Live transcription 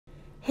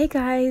Hey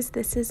guys,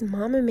 this is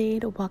Mama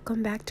Maid.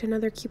 Welcome back to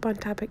another Coupon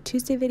Topic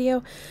Tuesday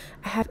video.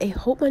 I have a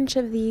whole bunch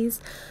of these.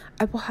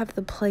 I will have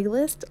the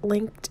playlist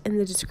linked in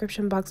the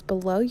description box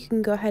below. You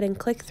can go ahead and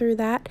click through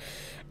that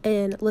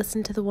and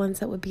listen to the ones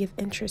that would be of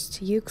interest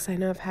to you, because I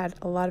know I've had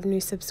a lot of new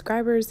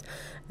subscribers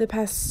the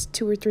past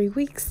 2 or 3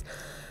 weeks.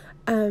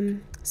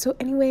 So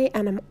anyway,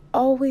 and I'm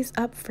always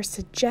up for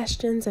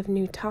suggestions of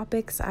new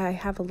topics. I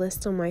have a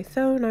list on my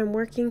phone I'm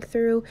working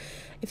through.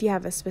 If you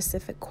have a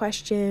specific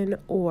question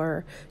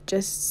or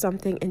just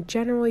something in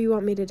general you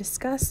want me to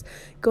discuss,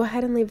 go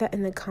ahead and leave that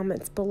in the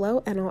comments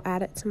below and I'll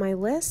add it to my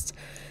list.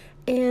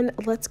 And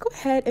let's go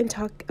ahead and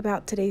talk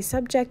about today's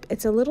subject.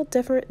 It's a little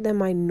different than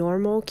my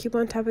normal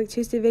Coupon Topic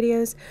Tuesday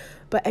videos,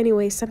 but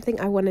anyway, something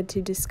I wanted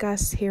to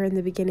discuss here in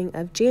the beginning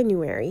of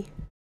January.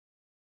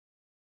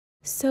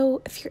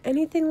 So, if you're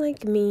anything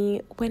like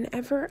me,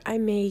 whenever I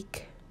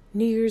make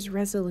New Year's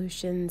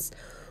resolutions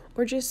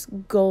or just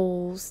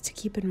goals to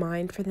keep in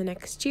mind for the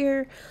next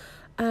year,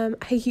 I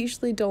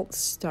usually don't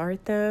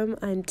start them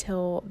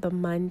until the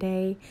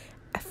Monday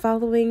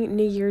following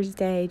New Year's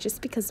Day,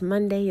 just because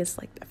Monday is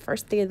like the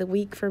first day of the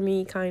week for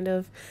me, kind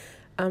of.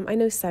 I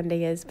know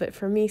Sunday is, but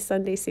for me,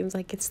 Sunday seems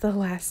like it's the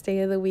last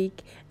day of the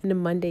week, and the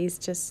Monday is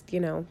just,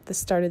 the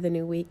start of the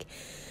new week.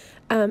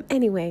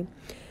 Anyway.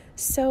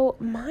 So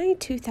my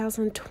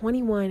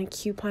 2021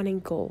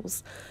 couponing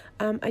goals,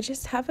 I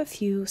just have a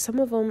few. Some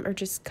of them are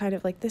just kind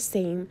of like the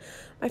same.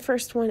 My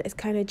first one is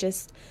kind of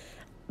just,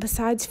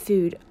 besides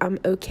food, I'm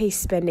okay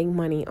spending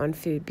money on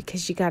food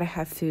because you got to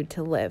have food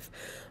to live.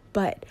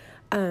 But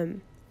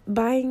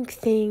buying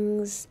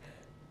things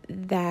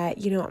that,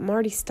 I'm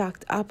already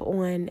stocked up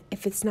on,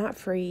 if it's not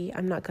free,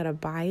 I'm not going to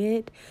buy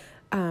it.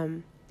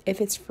 If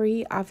it's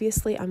free,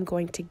 obviously I'm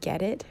going to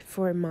get it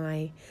for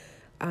my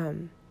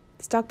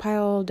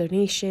stockpile,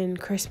 donation,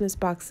 Christmas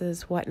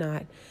boxes,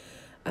 whatnot.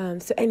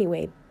 So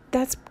anyway,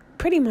 that's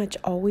pretty much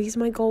always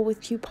my goal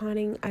with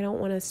couponing. I don't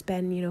want to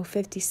spend,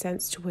 50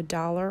 cents to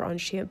 $1 on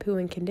shampoo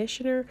and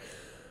conditioner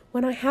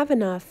when I have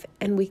enough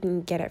and we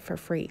can get it for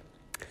free.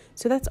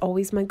 So that's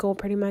always my goal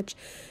pretty much.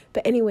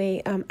 But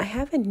anyway, I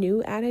have a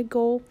new added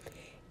goal.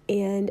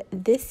 And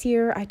this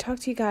year I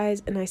talked to you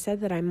guys and I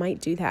said that I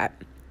might do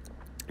that.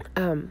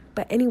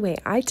 But anyway,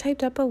 I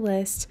typed up a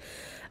list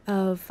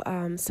of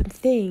some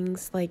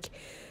things, like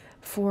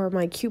for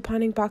my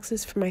couponing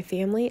boxes for my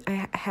family.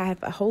 I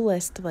have a whole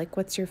list of like,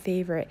 what's your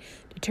favorite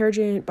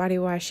detergent, body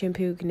wash,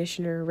 shampoo,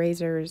 conditioner,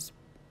 razors,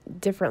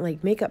 different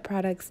like makeup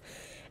products.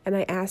 And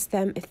I asked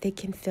them if they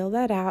can fill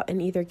that out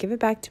and either give it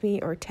back to me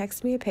or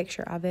text me a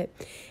picture of it.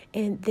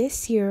 And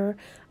this year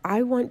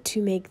I want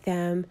to make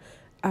them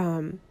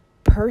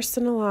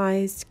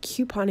personalized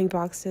couponing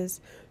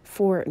boxes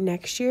for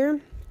next year.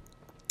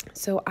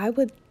 So I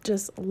would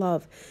just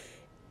love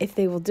if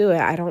they will do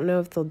it. I don't know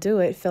if they'll do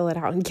it, fill it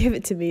out and give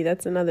it to me.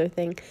 That's another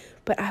thing.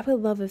 But I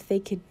would love if they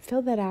could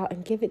fill that out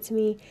and give it to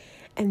me.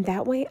 And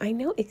that way I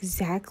know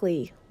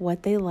exactly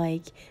what they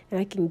like.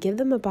 And I can give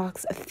them a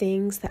box of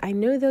things that I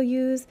know they'll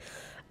use.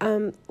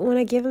 When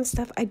I give them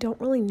stuff, I don't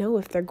really know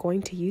if they're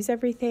going to use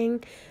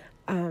everything.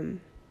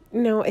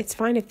 It's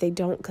fine if they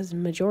don't, because the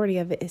majority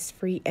of it is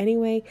free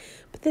anyway.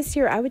 But this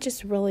year I would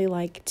just really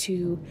like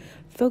to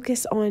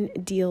focus on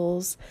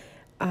deals,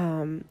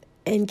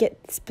 and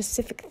get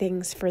specific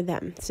things for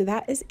them. So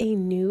that is a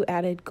new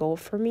added goal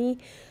for me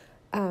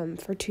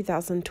for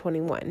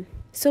 2021.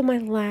 So my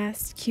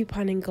last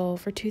couponing goal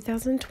for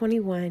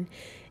 2021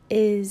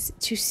 is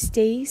to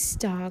stay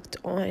stocked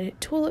on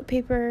toilet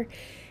paper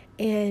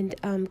and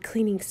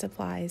cleaning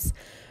supplies.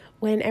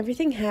 When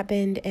everything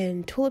happened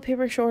and toilet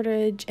paper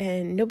shortage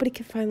and nobody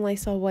could find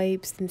Lysol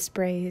wipes and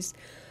sprays,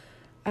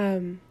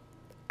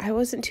 I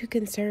wasn't too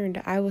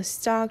concerned. I was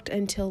stocked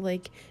until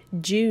like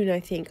June, I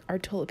think, our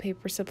toilet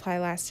paper supply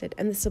lasted.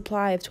 And the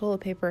supply of toilet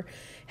paper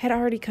had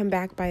already come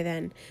back by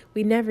then.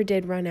 We never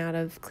did run out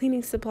of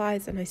cleaning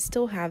supplies, and I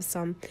still have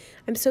some.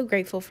 I'm so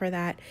grateful for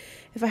that.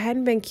 If I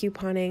hadn't been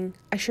couponing,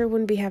 I sure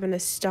wouldn't be having a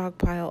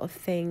stockpile of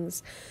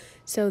things.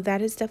 So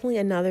that is definitely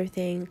another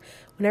thing.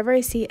 Whenever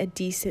I see a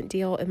decent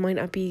deal, it might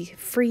not be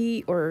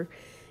free or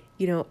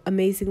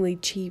amazingly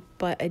cheap,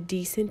 but a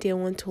decent deal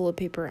on toilet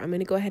paper, I'm going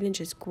to go ahead and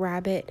just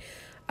grab it.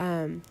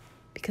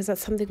 Because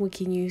that's something we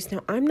can use.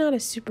 Now, I'm not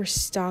a super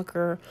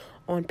stalker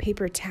on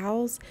paper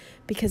towels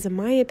because, in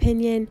my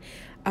opinion,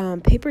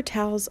 paper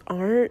towels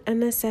aren't a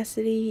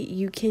necessity.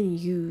 You can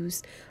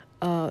use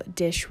a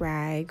dish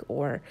rag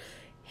or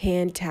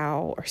hand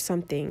towel or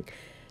something.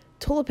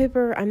 Toilet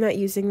paper, I'm not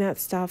using that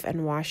stuff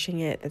and washing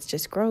it. That's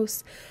just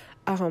gross.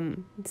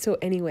 So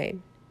anyway,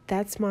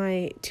 that's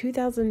my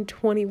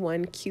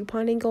 2021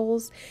 couponing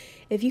goals.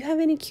 If you have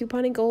any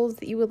couponing goals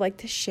that you would like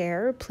to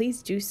share,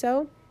 please do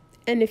so.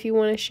 And if you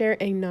want to share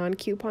a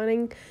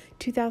non-couponing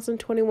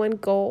 2021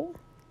 goal,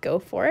 go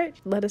for it.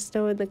 Let us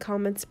know in the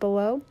comments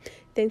below.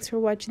 Thanks for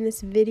watching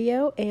this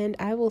video, and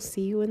I will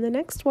see you in the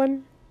next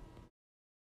one.